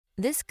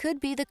This could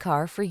be the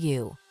car for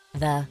you.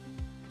 The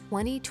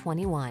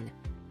 2021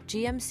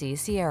 GMC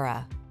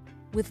Sierra.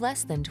 With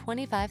less than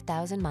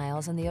 25,000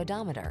 miles on the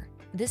odometer,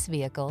 this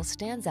vehicle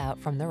stands out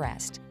from the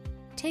rest.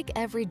 Take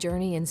every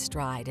journey in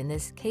stride in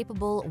this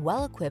capable,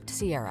 well-equipped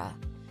Sierra.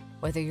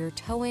 Whether you're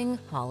towing,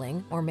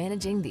 hauling, or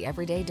managing the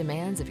everyday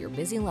demands of your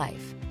busy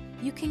life,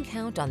 you can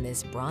count on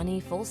this brawny,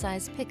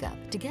 full-size pickup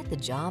to get the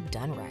job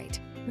done right.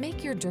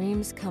 Make your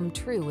dreams come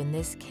true in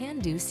this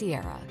can-do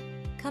Sierra.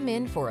 Come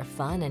in for a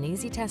fun and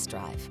easy test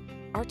drive.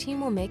 Our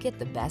team will make it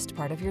the best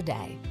part of your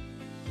day.